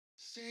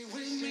Stay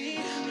with me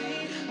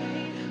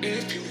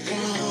if you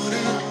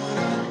wanna.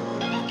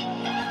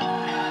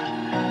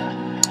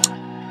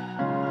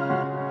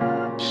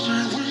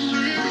 Stay with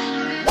me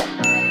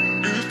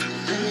if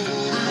you wanna.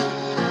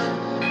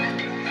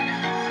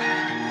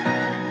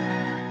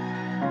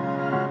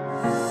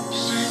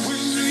 Stay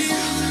with me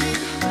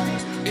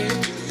if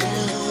you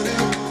wanna.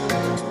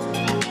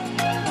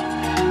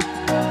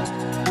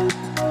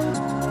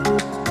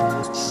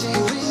 Stay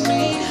with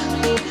me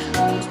if you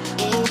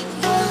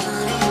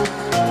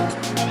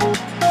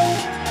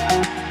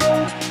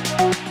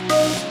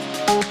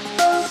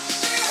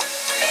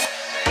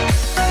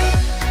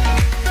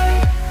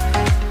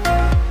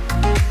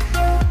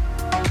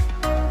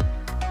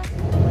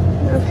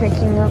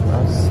picking up a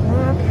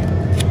snack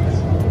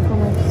for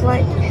my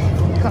flight.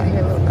 Got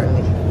here a little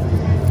early.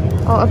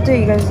 I'll update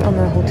you guys on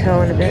the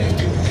hotel in a bit.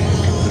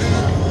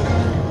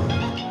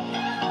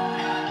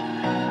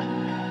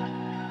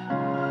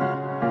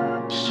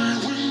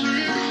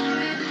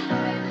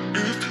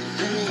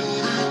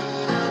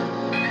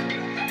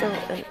 So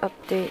an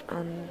update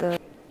on the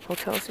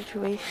hotel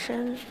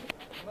situation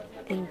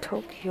in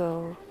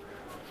Tokyo.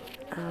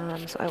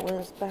 So I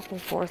went back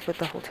and forth with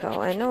the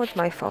hotel. I know it's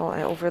my fault.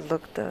 I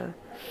overlooked the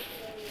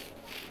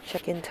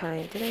check-in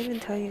time. Did I even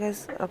tell you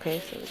guys? Okay,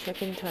 so the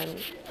check-in time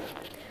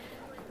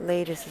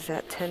latest is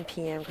at 10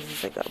 p.m. because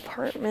it's like an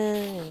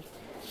apartment, and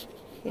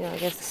you know, I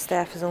guess the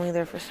staff is only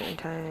there for a certain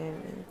time,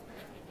 and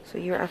so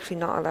you're actually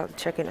not allowed to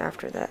check in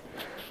after that,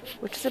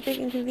 which is a big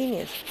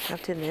inconvenience, I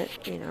have to admit.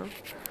 You know,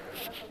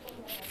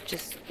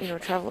 just, you know,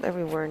 traveled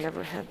everywhere,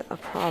 never had a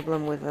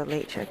problem with a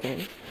late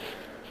check-in,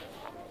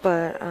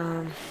 but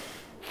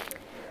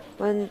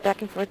went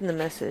back and forth in the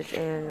message,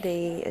 and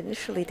they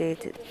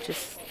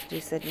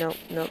said no,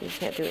 you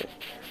can't do it.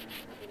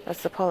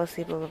 That's the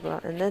policy, blah blah blah.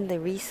 And then they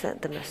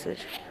resent the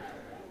message,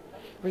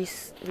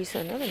 resent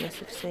another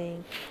message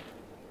saying,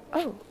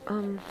 oh,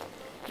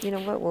 you know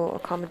what, we'll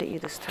accommodate you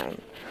this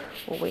time.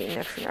 We'll wait an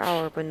extra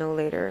hour, but no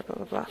later, blah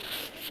blah blah.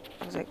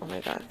 I was like, oh my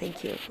god,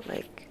 thank you.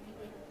 Like,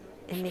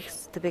 it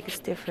makes the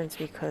biggest difference,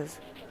 because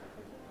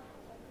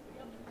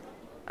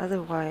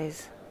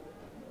otherwise,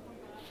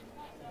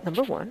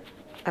 number one,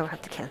 I will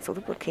have to cancel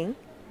the booking,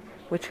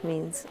 which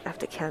means I have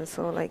to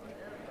cancel like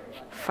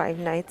 5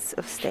 nights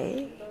of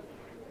stay,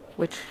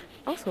 which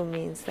also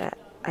means that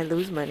I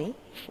lose money,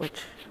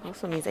 which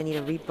also means I need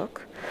to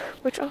rebook,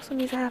 which also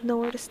means I have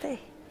nowhere to stay.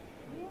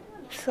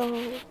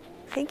 So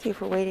thank you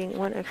for waiting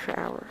 1 extra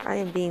hour. I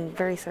am being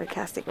very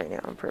sarcastic right now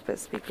on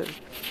purpose, because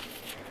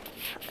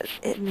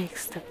it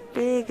makes the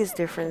biggest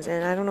difference,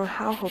 and I don't know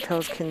how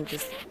hotels can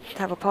just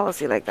have a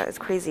policy like that. It's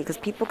crazy, because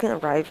people can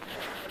arrive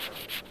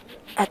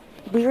at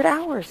weird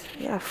hours.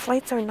 Yeah,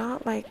 flights are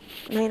not like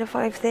 9 to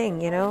 5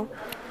 thing, you know?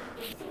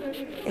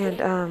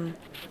 And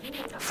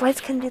flights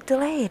can get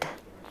delayed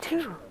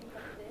too.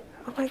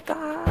 Oh my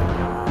god.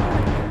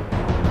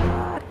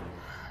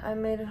 I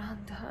made it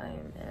on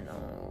time, and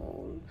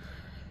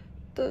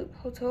the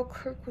hotel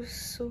clerk was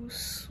so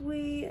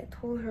sweet. I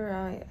told her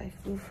I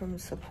flew from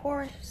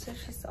Sapporo. She said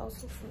she's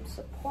also from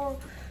Sapporo.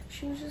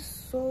 She was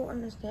just so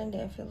understanding.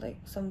 I feel like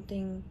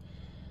something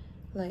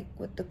like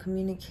with the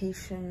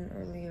communication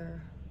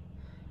earlier,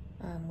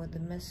 with the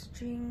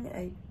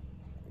messaging,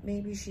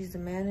 maybe she's the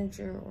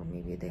manager, or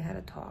maybe they had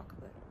a talk.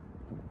 But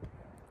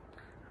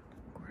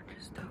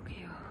gorgeous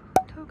Tokyo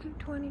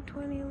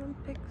 2020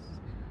 Olympics.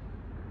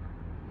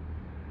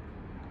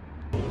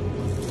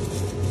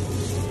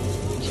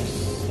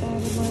 Just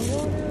added my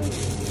water.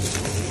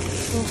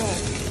 Go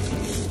back.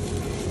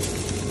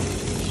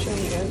 Show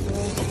you guys the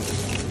rest.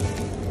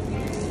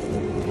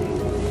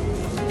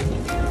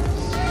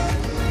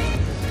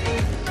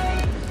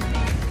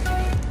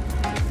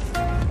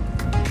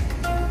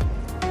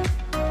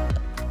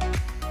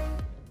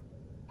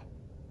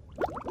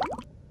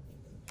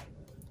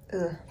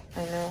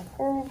 I know,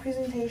 horrible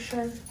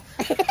presentation.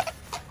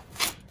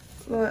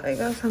 But I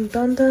got some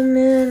dandan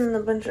men and a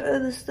bunch of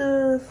other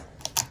stuff.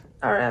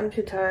 Alright, I'm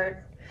too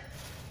tired.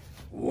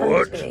 What? I'm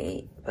just gonna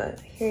eat, but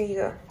here you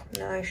go.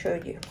 Now I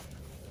showed you.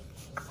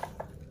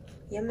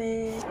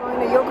 Yummy. Going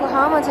to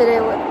Yokohama today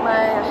with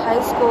my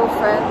high school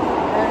friend.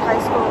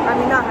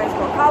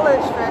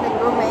 College friend and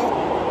roommate.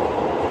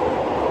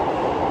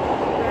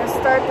 We're gonna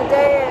start the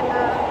day in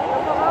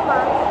Yokohama.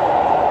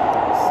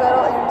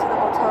 Settled into the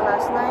hotel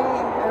last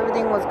night.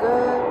 Everything was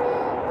good.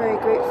 Very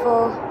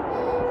grateful.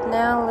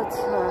 Now let's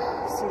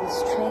see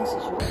this train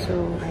situation. So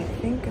I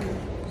think I'm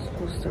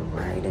supposed to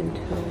ride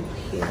until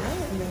here,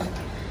 and then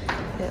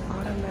it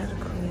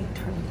automatically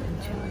turns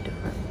into a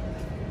different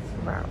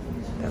route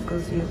that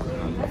goes to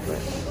Yokohama,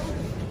 but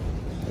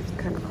it's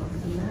kind of off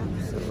the map,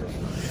 so it's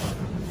not sure.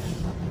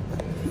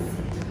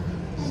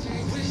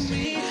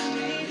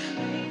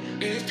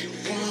 if you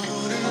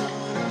wanna.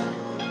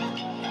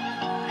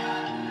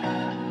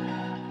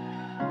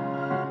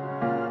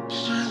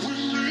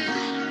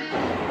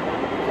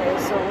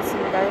 So with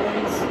some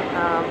guidance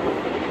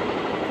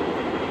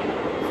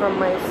from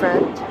my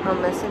friend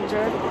on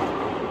Messenger,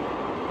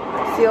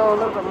 I feel a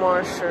little bit more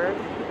assured.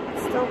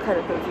 It's still kind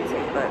of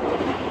confusing, but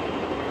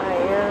I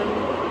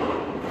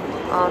am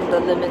on the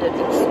limited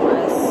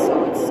express,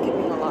 so it's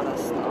skipping a lot of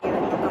stuff. Here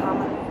in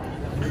Yokohama.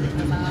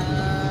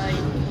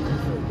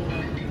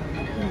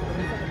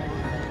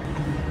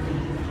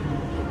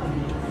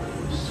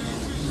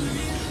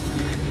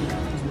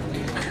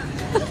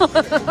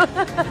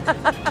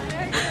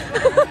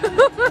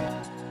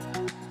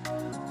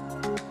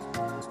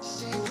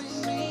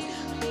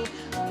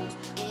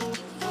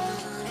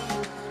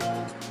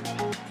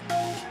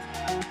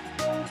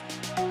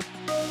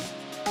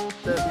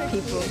 The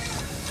people.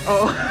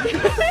 Oh,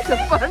 the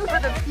fun for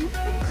the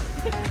people.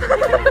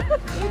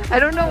 I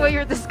don't know what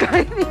you're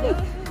describing.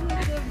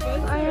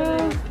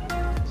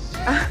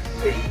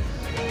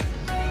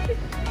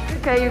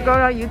 Okay, you go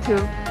on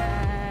YouTube.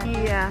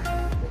 Yeah.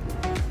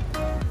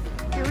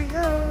 Here we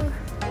go.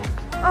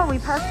 Oh, we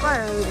passed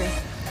by already.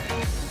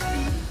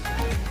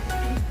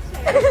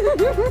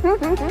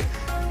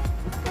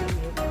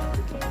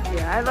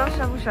 Yeah, I love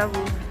shabu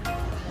shabu.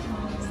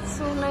 It's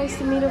so nice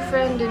to meet a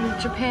friend in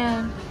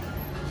Japan.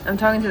 I'm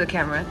talking to the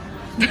camera.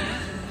 Do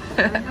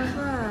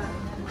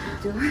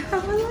I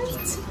have a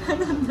light? I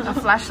don't know. A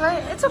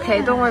flashlight? It's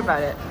okay, don't worry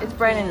about it. It's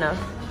bright enough.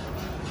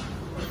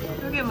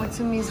 Look at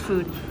Mutsumi's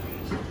food.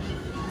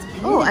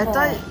 Oh, I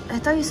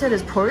thought you said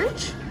it's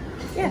porridge?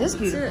 Yeah, it is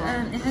beautiful. So,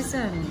 it has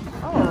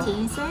tea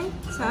inside.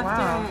 So wow.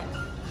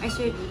 after I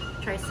should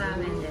try some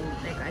and then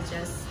like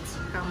adjust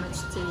how much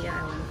tea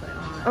I want to put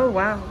on. Oh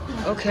wow.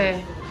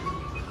 Okay.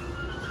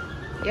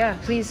 Yeah,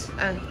 please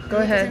go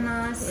ahead.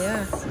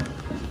 Yeah.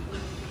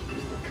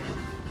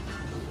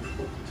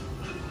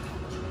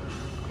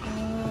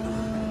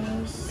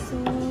 So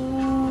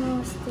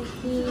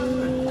sticky.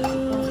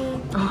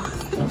 Oh.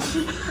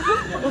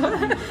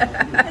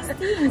 It's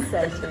tea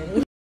inside,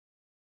 right?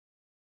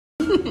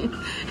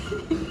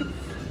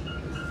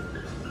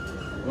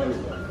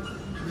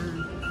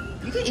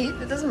 You can eat,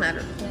 it doesn't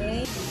matter.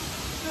 Okay.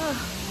 I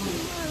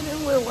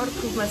didn't wear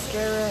waterproof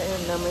mascara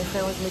and my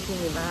friend was making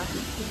me laugh.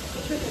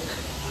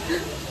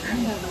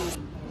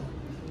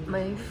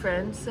 My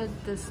friend said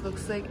this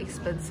looks like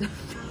expensive.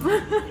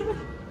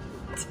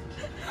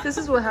 This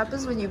is what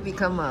happens when you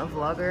become a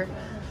vlogger.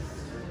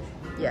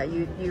 Yeah,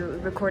 you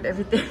record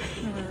everything.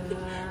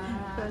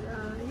 But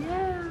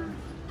yeah.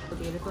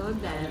 Beautiful.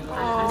 Then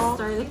I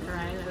started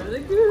crying. I was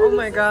like, Oh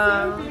my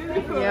god. so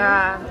beautiful.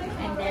 Yeah.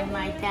 And then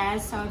my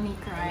dad saw me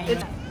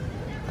crying.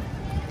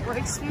 We're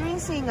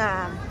experiencing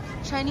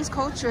Chinese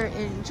culture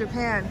in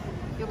Japan,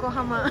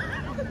 Yokohama.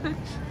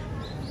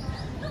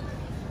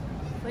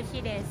 What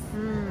she does.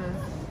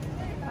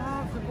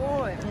 Oh, good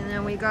boy. And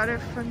then we got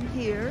it from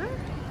here.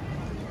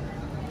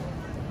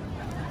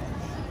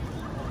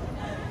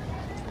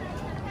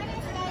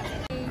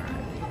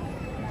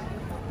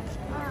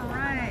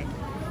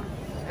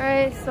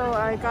 Alright, so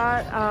I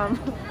got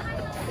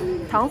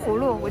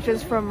tanghulu, which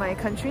is from my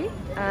country,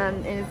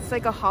 and it's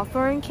like a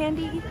hawthorn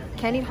candied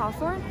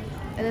hawthorn,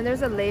 and then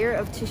there's a layer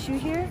of tissue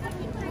here,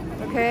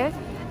 okay,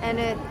 and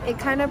it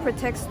kind of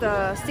protects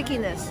the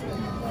stickiness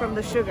from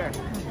the sugar.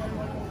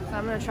 So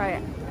I'm gonna try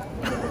it.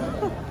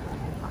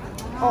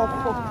 Oh,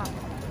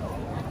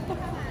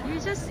 You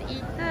just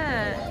eat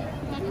the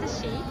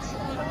sheet.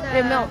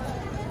 it melts.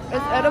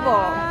 It's edible.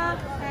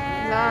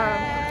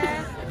 Yeah.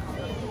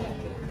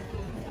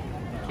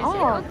 Is it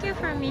okay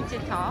for me to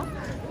talk?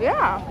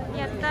 Yeah.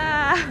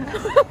 Yatta!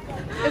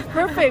 It's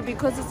perfect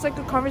because it's like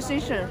a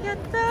conversation.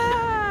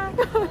 Yatta!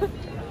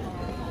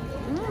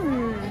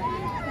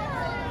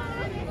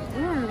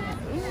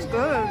 This is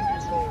good.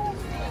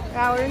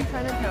 Yeah, we're in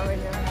Chinatown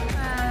right now.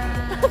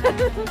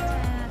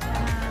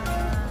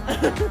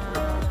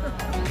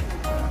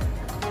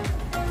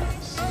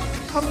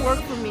 Come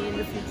work for me in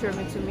the future,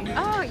 Mitsumi.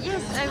 Oh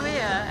yes, I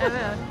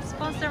will.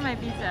 Sponsor my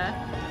pizza.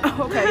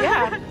 Okay,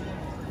 yeah.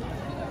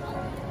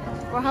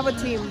 We'll have a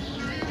team.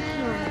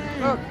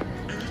 Look.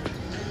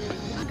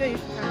 Good.